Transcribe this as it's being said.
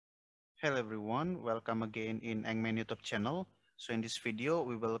Hello everyone, welcome again in Eng-Man YouTube channel. So in this video,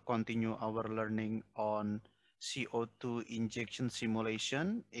 we will continue our learning on CO2 injection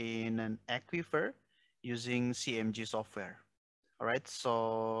simulation in an aquifer using CMG software. All right,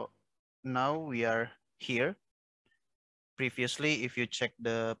 so now we are here. Previously, if you check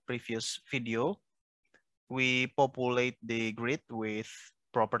the previous video, we populate the grid with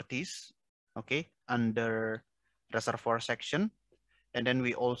properties, okay, under reservoir section. And then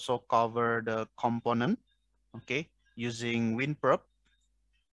we also cover the component, okay, using wind probe.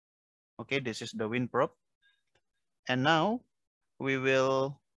 Okay, this is the wind probe. And now we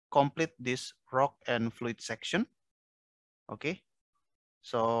will complete this rock and fluid section. Okay,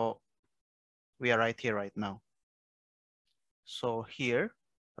 so we are right here right now. So here,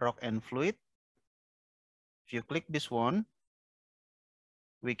 rock and fluid. If you click this one,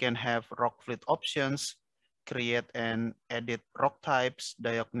 we can have rock fluid options, create and edit rock types,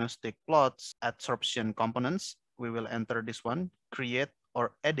 diagnostic plots, adsorption components. We will enter this one, create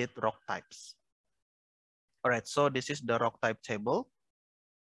or edit rock types. All right, so this is the rock type table.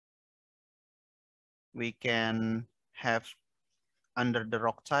 We can have under the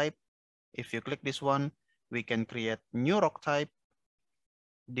rock type, if you click this one, we can create new rock type,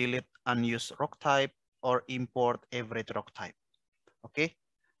 delete unused rock type, or import average rock type. Okay,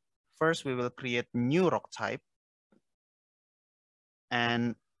 first we will create new rock type.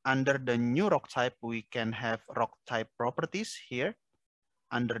 And under the new rock type, we can have rock type properties here.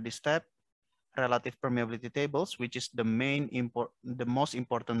 Under this tab, relative permeability tables, which is the most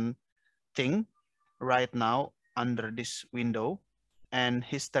important thing right now under this window, and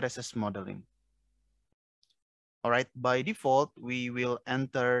hysteresis modeling. All right, by default, we will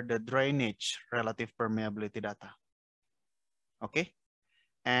enter the drainage relative permeability data. Okay,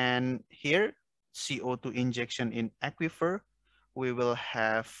 and here, CO2 injection in aquifer, we will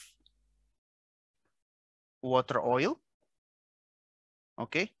have water oil,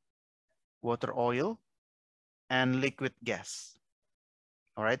 okay, water oil, and liquid gas.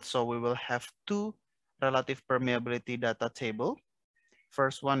 All right, so we will have two relative permeability data table.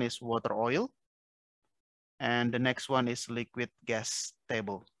 First one is water oil, and the next one is liquid gas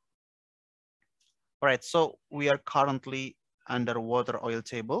table. All right, so we are currently under water oil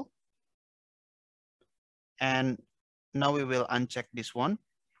table. And now we will uncheck this one.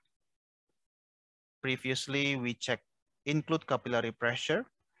 Previously, we checked include capillary pressure,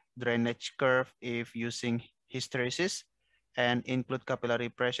 drainage curve if using hysteresis, and include capillary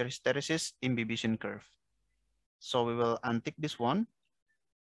pressure hysteresis imbibition curve. So we will untick this one.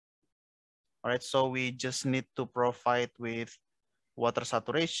 All right, so we just need to provide with water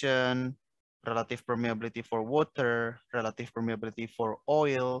saturation, relative permeability for water, relative permeability for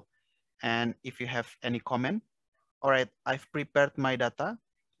oil, and if you have any comment. All right, I've prepared my data.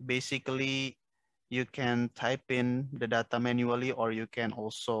 Basically, you can type in the data manually, or you can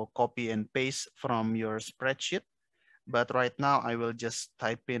also copy and paste from your spreadsheet. But right now, I will just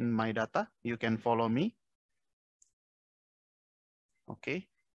type in my data. You can follow me. Okay.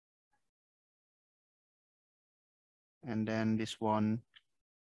 And then this one,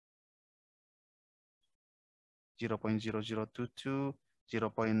 0.0022,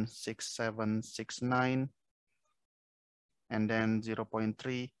 0.6769, and then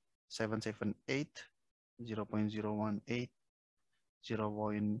 0.3778, 0.018,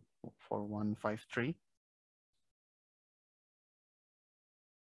 0.4153.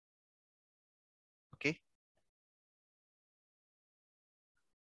 Okay.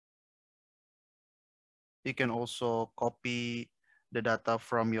 You can also copy the data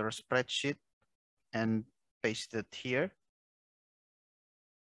from your spreadsheet and paste it here.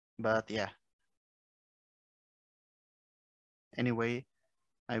 But yeah, anyway,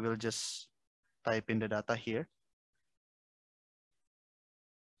 I will just type in the data here.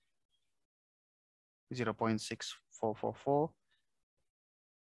 0.6444. All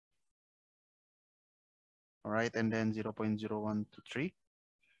right, and then 0.0123,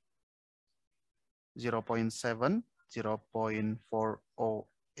 0.7,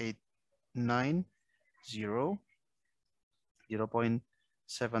 0.4089,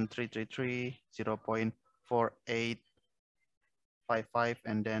 0.7333, 0.4855,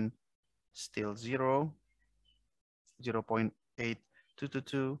 and then still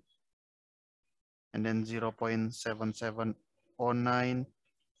 0.8222, and then 0.7709,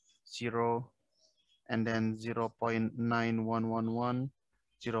 0, and then 0.9111,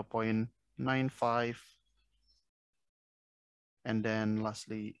 0.95, and then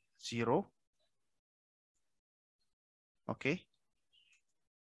lastly 0. Okay.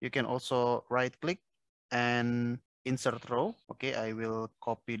 You can also right click and insert row. Okay, I will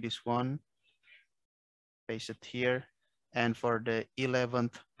copy this one, paste it here. And for the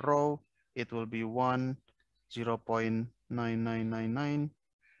 11th row, it will be 1,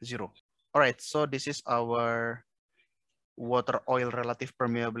 0.99990. All right, so this is our water oil relative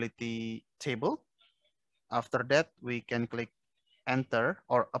permeability table. After that, we can click enter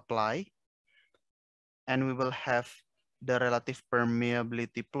or apply, and we will have the relative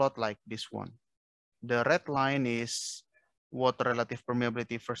permeability plot like this one. The red line is water relative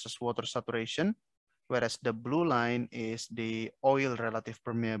permeability versus water saturation, whereas the blue line is the oil relative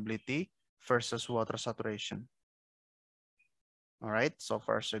permeability versus water saturation. All right, so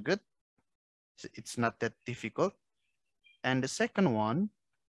far so good. It's not that difficult. And the second one,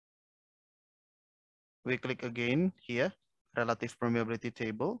 we click again here, relative permeability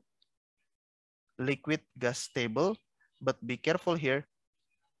table, liquid gas table, but be careful here,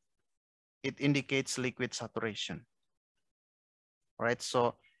 it indicates liquid saturation. All right,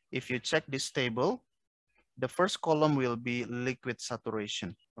 so if you check this table, the first column will be liquid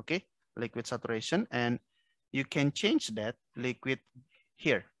saturation, okay? Liquid saturation, and you can change that liquid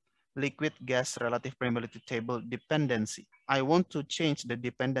here, liquid gas relative permeability table dependency. I want to change the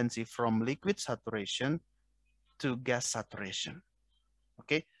dependency from liquid saturation to gas saturation,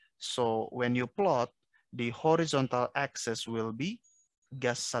 okay? So when you plot, the horizontal axis will be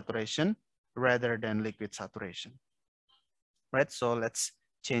gas saturation rather than liquid saturation, right? So let's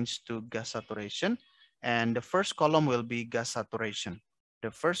change to gas saturation. And the first column will be gas saturation. The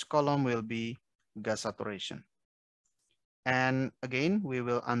first column will be gas saturation. And again, we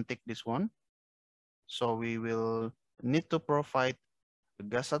will untick this one. So we will need to provide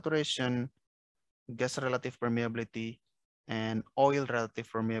gas saturation, gas relative permeability, and oil relative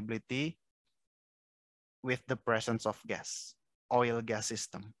permeability with the presence of gas, oil gas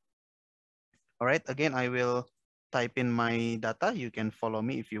system. All right, again, I will type in my data. You can follow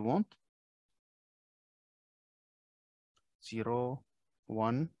me if you want. 0,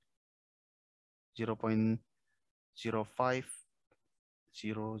 1, 0 0.05,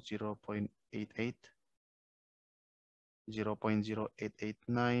 0.88,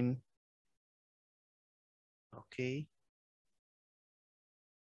 0.0889, okay,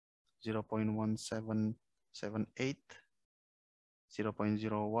 0.1778,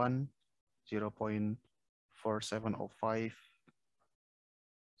 0.01, 0.4705,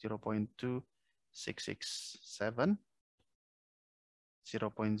 0.2667,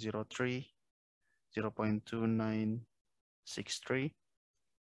 0.03, 0.2963.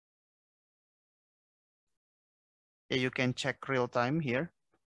 Yeah, you can check real time here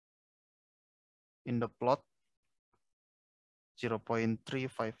in the plot.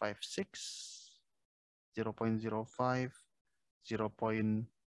 0.3556, 0.05,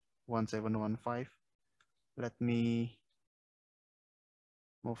 0.1715. Let me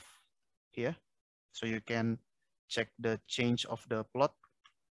move here so you can check the change of the plot.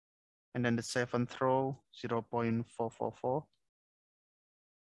 And then the 7th row, 0.444,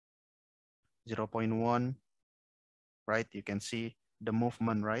 0.1, right? You can see the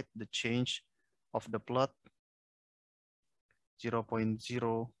movement, right? The change of the plot,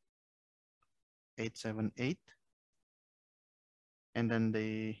 0.0878. And then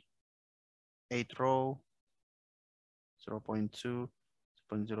the 8th row, 0.2,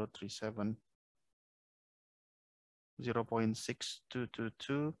 0.037,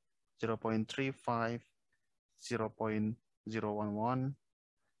 0.6222, 0.35, 0.011,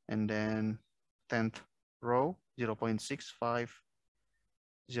 and then 10th row, 0.65,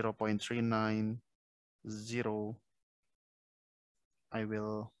 0.390. I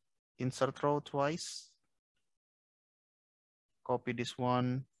will insert row twice, copy this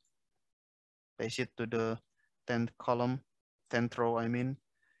one, paste it to the 10th column, 10th row, I mean,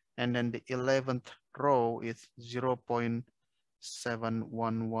 and then the 11th row is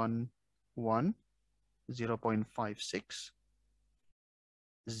 0.7111, 0.56,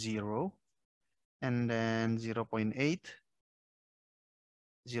 0, and then 0.8,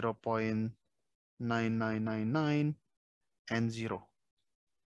 0.9999, and 0.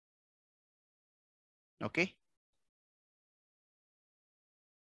 Okay.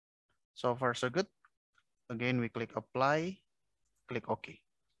 So far, so good. Again, we click apply, click OK.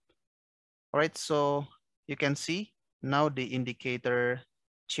 All right, so you can see now the indicator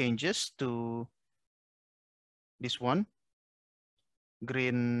changes to this one,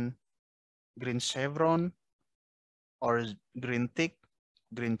 green chevron or green tick,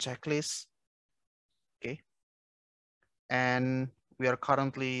 green checklist. Okay. And we are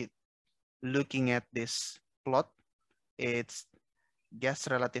currently looking at this plot. It's gas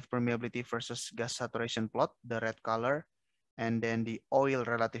relative permeability versus gas saturation plot, the red color, and then the oil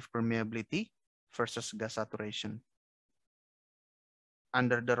relative permeability versus gas saturation.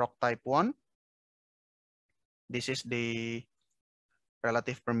 Under the rock type 1, this is the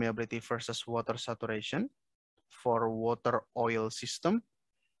relative permeability versus water saturation for water oil system.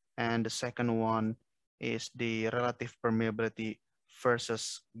 And the second one is the relative permeability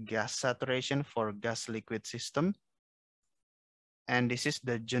versus gas saturation for gas liquid system. And this is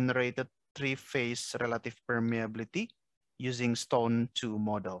the generated three-phase relative permeability using Stone 2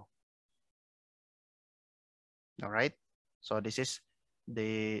 model. All right, so this is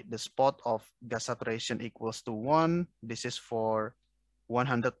the spot of gas saturation equals to 1. This is for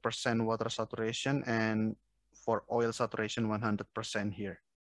 100% water saturation, and for oil saturation 100% here.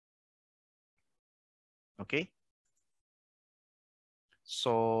 Okay,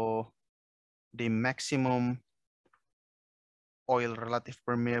 so the maximum oil relative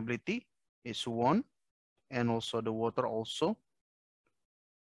permeability is 1, and also the water also.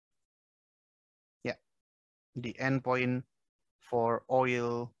 Yeah, the endpoint for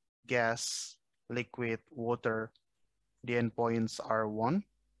oil, gas, liquid, water, the endpoints are 1.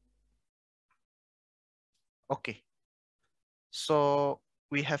 Okay, so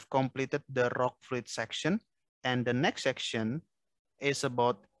we have completed the rock fluid section, and the next section is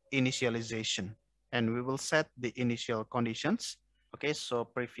about initialization, and we will set the initial conditions. Okay, so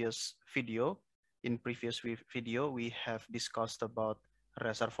in previous video, we have discussed about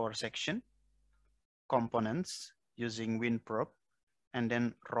reservoir section, components using wind probe, and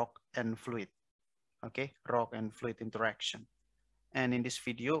then rock and fluid. Okay, rock and fluid interaction. And in this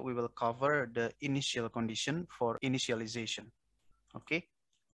video, we will cover the initial condition for initialization. Okay,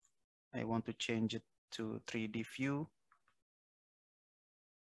 I want to change it to 3D view.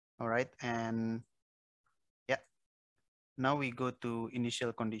 All right, and yeah, now we go to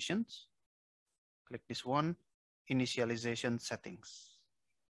initial conditions. Click this one, initialization settings.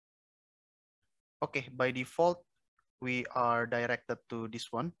 Okay, by default, we are directed to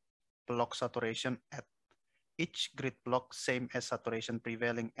this one, block saturation at each grid block, same as saturation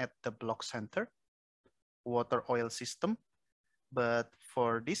prevailing at the block center, water oil system. But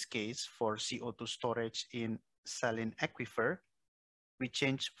for this case, for CO2 storage in saline aquifer, we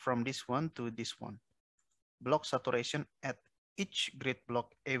change from this one to this one, block saturation at each grid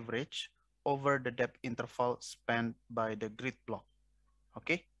block average over the depth interval spanned by the grid block.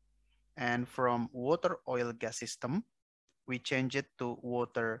 Okay, and from water oil gas system, we change it to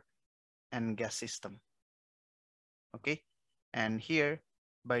water and gas system. Okay, and here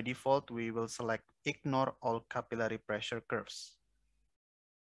by default we will select ignore all capillary pressure curves.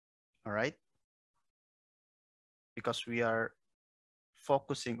 All right, because we are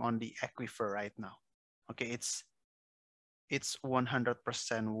focusing on the aquifer right now. Okay, it's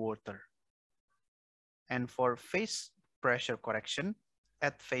 100% water. And for phase pressure correction,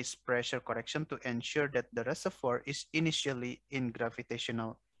 add phase pressure correction to ensure that the reservoir is initially in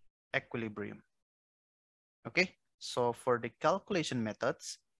gravitational equilibrium. Okay, so for the calculation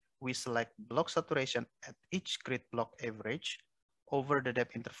methods, we select block saturation at each grid block average over the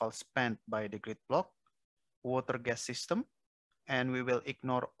depth interval spanned by the grid block, water gas system, and we will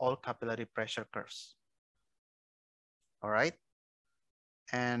ignore all capillary pressure curves. All right,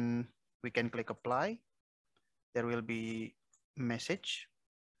 and we can click apply. There will be message.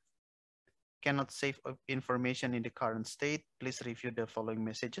 Cannot save information in the current state. Please review the following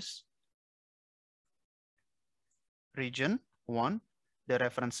messages. Region 1, the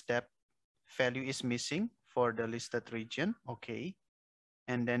reference depth value is missing for the listed region. Okay.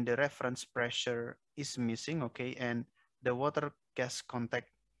 And then the reference pressure is missing. Okay. And the water gas contact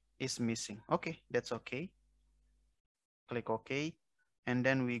is missing. Okay, that's okay. Click OK. And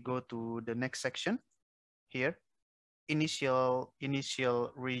then we go to the next section here. Initial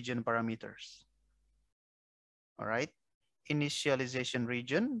region parameters. All right. Initialization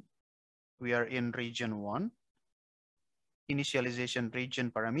region. We are in region 1. Initialization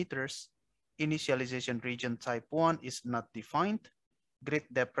region parameters. Initialization region type 1 is not defined. Grid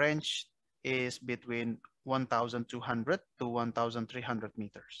depth range is between 1,200 to 1,300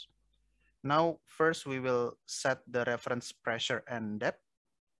 meters. Now, first we will set the reference pressure and depth.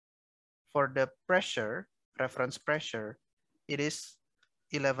 For the pressure, reference pressure, it is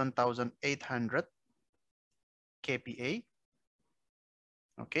 11,800 kPa.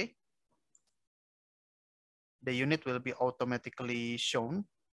 Okay. The unit will be automatically shown.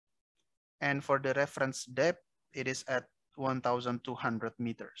 And for the reference depth, it is at 1,200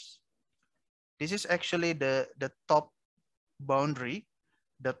 meters. This is actually the top boundary,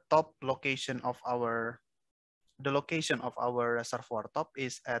 the top location of our the location of our reservoir top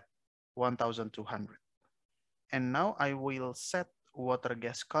is at 1200. And now I will set water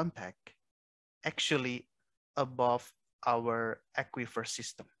gas contact actually above our aquifer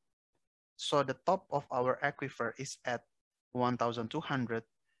system. So the top of our aquifer is at 1200,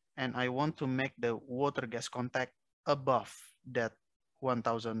 and I want to make the water gas contact above that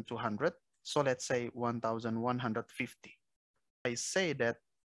 1200. So let's say 1150. I say that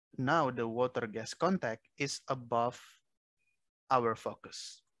now the water gas contact is above our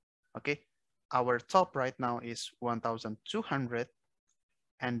focus. Okay, our top right now is 1200,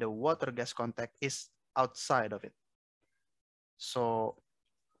 and the water gas contact is outside of it. So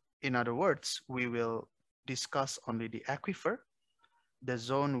in other words, we will discuss only the aquifer, the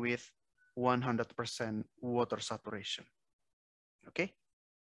zone with 100% water saturation. Okay,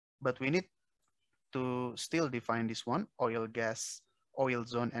 but we need to still define this one: oil, gas, oil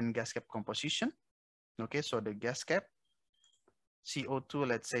zone, and gas cap composition. Okay, so the gas cap, CO2,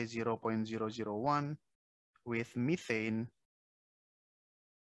 let's say 0.001, with methane,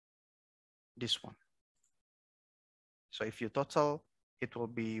 this one. So if you total, it will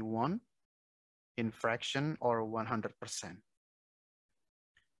be 1 in fraction or 100%.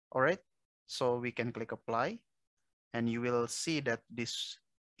 All right, so we can click apply, and you will see that this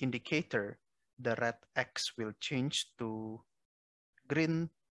indicator, the red X, will change to green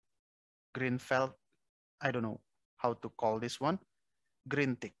felt. I don't know how to call this one.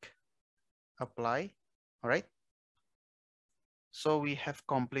 Green tick. Apply. All right. So we have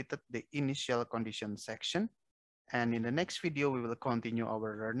completed the initial condition section. And in the next video, we will continue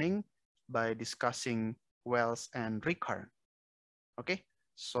our learning by discussing wells and recurrent. Okay.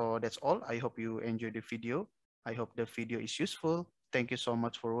 So that's all. I hope you enjoyed the video. I hope the video is useful. Thank you so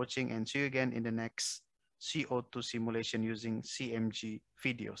much for watching, and see you again in the next CO2 simulation using CMG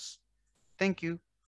videos. Thank you.